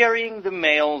for carrying the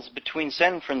mails between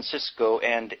San Francisco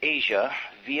and Asia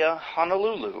via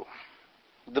Honolulu.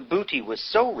 The booty was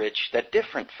so rich that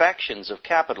different factions of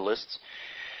capitalists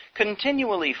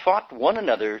continually fought one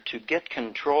another to get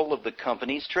control of the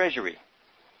company's treasury.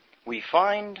 We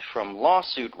find from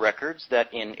lawsuit records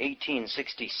that in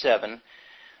 1867,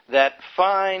 that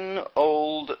fine,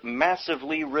 old,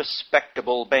 massively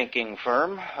respectable banking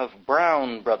firm of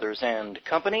Brown Brothers and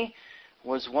Company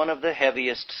was one of the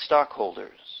heaviest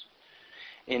stockholders.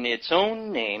 In its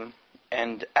own name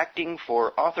and acting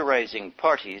for authorizing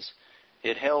parties,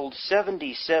 it held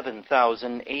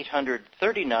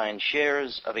 77,839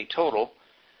 shares of a total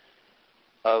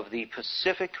of the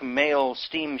Pacific Mail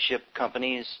Steamship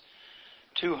Company's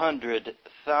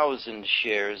 200,000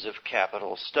 shares of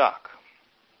capital stock.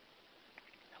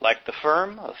 Like the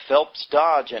firm of Phelps,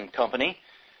 Dodge and Company,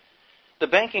 the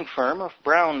banking firm of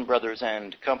Brown Brothers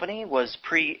and Company was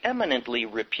preeminently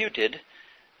reputed,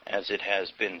 as it has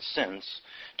been since,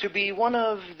 to be one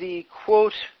of the,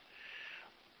 quote,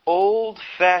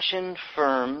 old-fashioned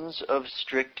firms of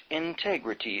strict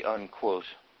integrity, unquote.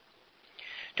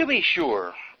 To be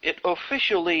sure, it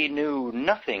officially knew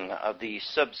nothing of the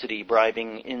subsidy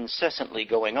bribing incessantly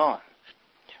going on.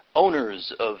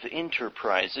 Owners of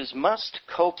enterprises must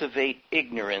cultivate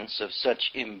ignorance of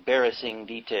such embarrassing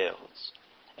details.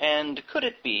 And could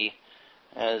it be,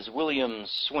 as William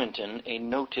Swinton, a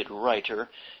noted writer,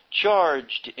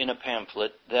 charged in a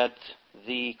pamphlet that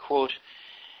the, quote,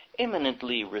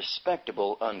 eminently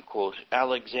respectable, unquote,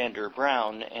 Alexander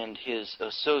Brown and his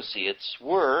associates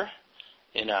were,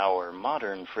 in our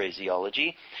modern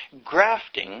phraseology,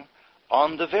 grafting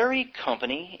on the very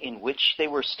company in which they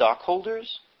were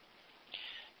stockholders?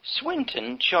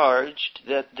 Swinton charged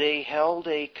that they held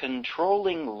a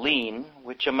controlling lien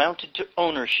which amounted to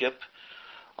ownership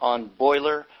on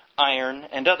boiler, iron,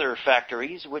 and other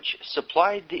factories which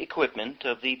supplied the equipment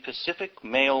of the Pacific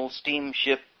Mail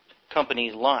Steamship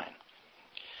Company's line.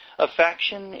 A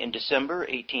faction in December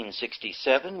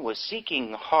 1867 was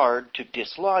seeking hard to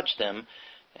dislodge them,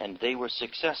 and they were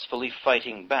successfully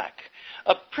fighting back.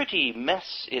 A pretty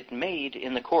mess it made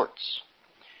in the courts.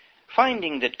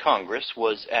 Finding that Congress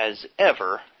was as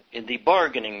ever in the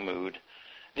bargaining mood,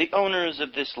 the owners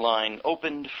of this line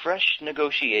opened fresh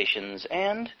negotiations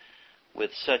and,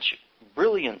 with such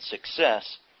brilliant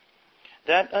success,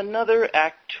 that another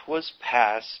act was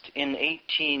passed in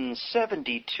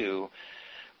 1872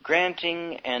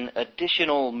 granting an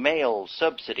additional mail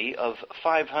subsidy of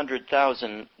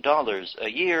 $500,000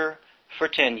 a year for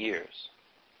 10 years.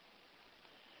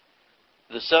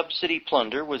 The subsidy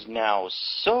plunder was now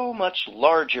so much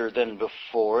larger than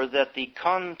before that the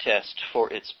contest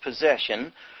for its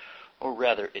possession, or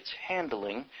rather its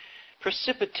handling,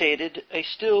 precipitated a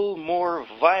still more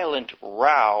violent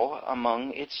row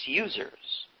among its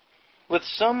users. With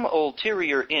some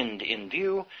ulterior end in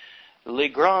view,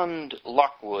 Legrand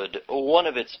Lockwood, one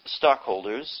of its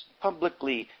stockholders,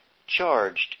 publicly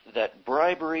charged that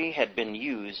bribery had been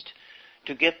used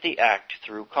to get the act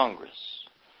through Congress.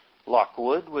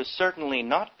 Lockwood was certainly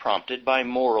not prompted by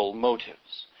moral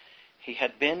motives. He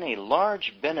had been a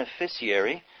large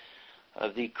beneficiary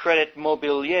of the Credit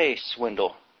Mobilier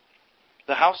swindle.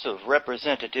 The House of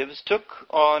Representatives took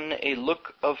on a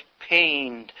look of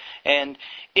pained and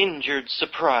injured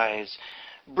surprise,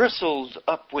 bristled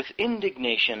up with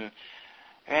indignation,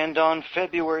 and on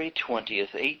February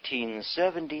 20th,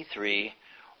 1873,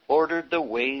 ordered the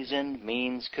Ways and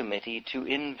Means Committee to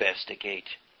investigate.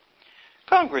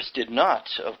 Congress did not,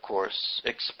 of course,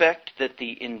 expect that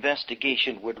the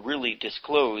investigation would really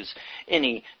disclose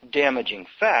any damaging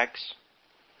facts.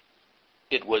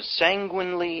 It was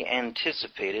sanguinely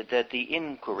anticipated that the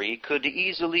inquiry could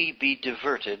easily be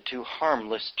diverted to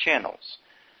harmless channels.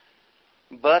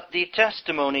 But the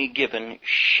testimony given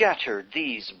shattered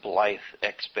these blithe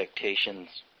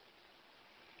expectations.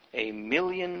 $1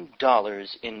 million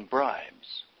in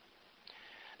bribes.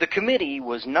 The committee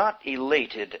was not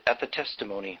elated at the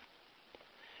testimony.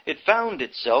 It found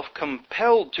itself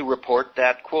compelled to report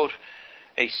that, quote,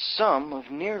 a sum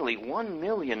of nearly $1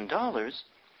 million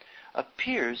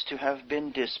appears to have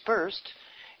been dispersed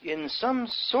in some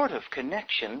sort of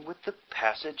connection with the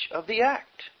passage of the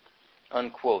act,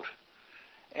 unquote,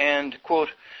 and, quote,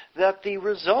 that the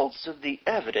results of the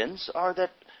evidence are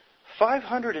that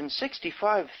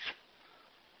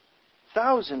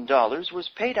 $565,000 was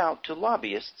paid out to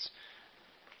lobbyists.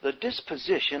 The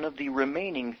disposition of the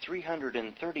remaining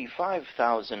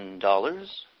 $335,000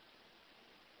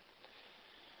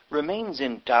 remains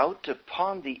in doubt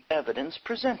upon the evidence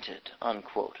presented,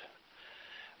 unquote.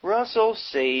 Russell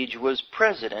Sage was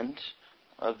president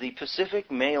of the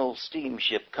Pacific Mail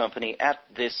Steamship Company at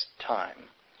this time.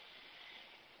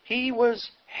 He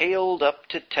was hailed up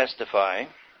to testify,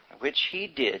 which he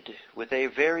did with a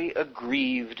very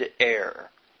aggrieved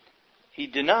air. He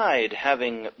denied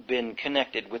having been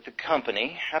connected with the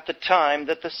company at the time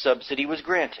that the subsidy was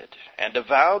granted, and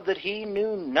avowed that he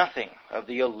knew nothing of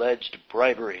the alleged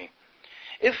bribery.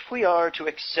 If we are to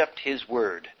accept his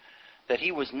word that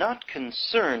he was not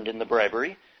concerned in the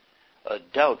bribery, a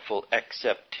doubtful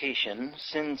acceptation,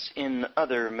 since in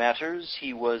other matters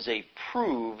he was a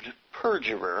proved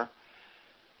perjurer,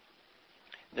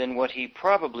 then what he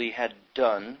probably had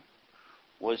done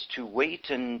was to wait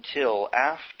until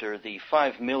after the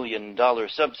 $5 million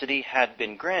subsidy had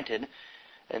been granted,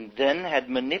 and then had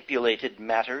manipulated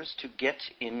matters to get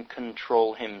in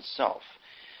control himself.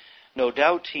 No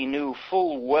doubt he knew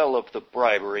full well of the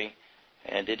bribery,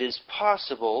 and it is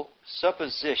possible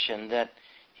supposition that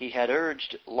he had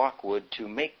urged Lockwood to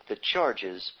make the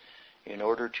charges in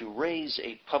order to raise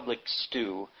a public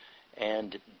stew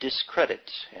and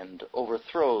discredit and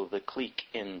overthrow the clique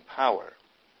in power.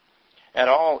 At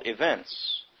all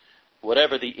events,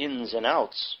 whatever the ins and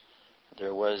outs,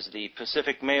 there was the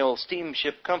Pacific Mail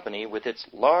Steamship Company with its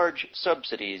large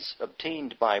subsidies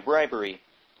obtained by bribery,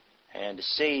 and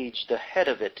Sage the head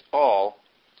of it all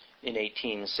in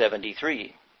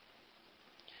 1873.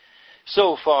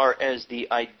 So far as the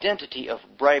identity of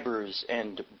bribers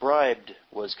and bribed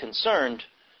was concerned,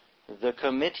 the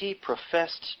committee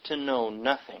professed to know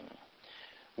nothing.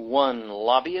 One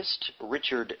lobbyist,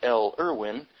 Richard L.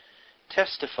 Irwin,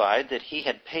 testified that he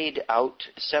had paid out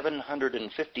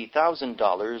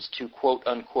 $750,000 to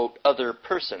quote-unquote other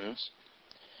persons,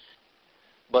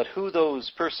 but who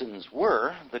those persons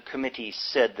were, the committee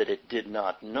said that it did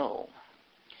not know.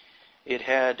 It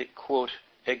had, quote,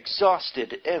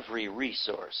 exhausted every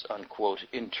resource, unquote,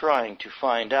 in trying to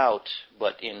find out,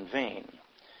 but in vain.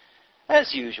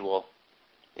 As usual,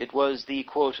 it was the,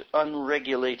 quote,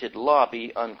 unregulated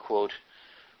lobby, unquote,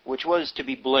 which was to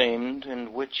be blamed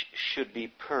and which should be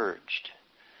purged.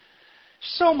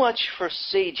 So much for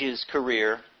Sage's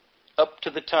career, up to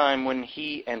the time when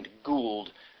he and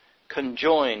Gould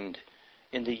conjoined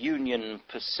in the Union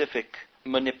Pacific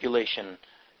manipulation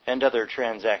and other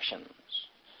transactions.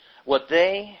 What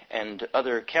they and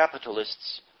other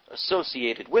capitalists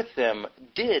associated with them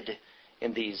did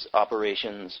in these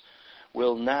operations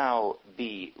will now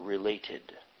be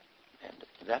related. And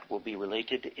that will be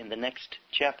related in the next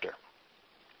chapter.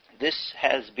 This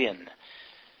has been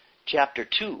Chapter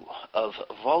 2 of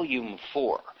Volume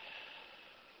 4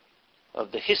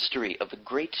 of the History of the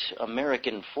Great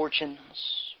American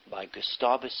Fortunes by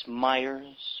Gustavus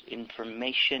Myers.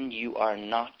 Information you are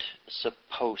not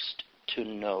supposed to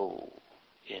know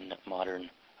in modern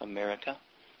America.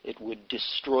 It would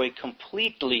destroy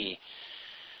completely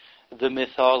the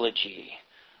mythology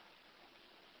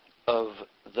of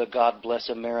the God Bless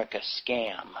America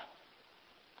scam,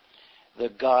 the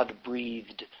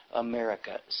God-breathed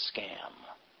America scam,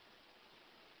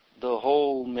 the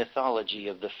whole mythology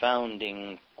of the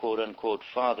founding quote-unquote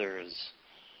fathers,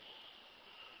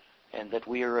 and that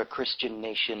we are a Christian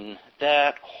nation.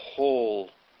 That whole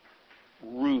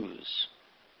ruse,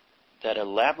 that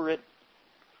elaborate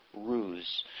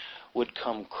ruse, would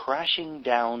come crashing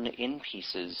down in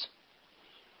pieces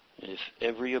if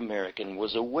every American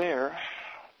was aware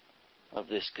of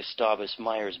this Gustavus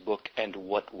Myers book and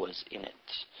what was in it.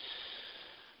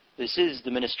 This is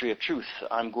the Ministry of Truth.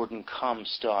 I'm Gordon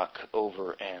Comstock,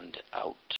 over and out.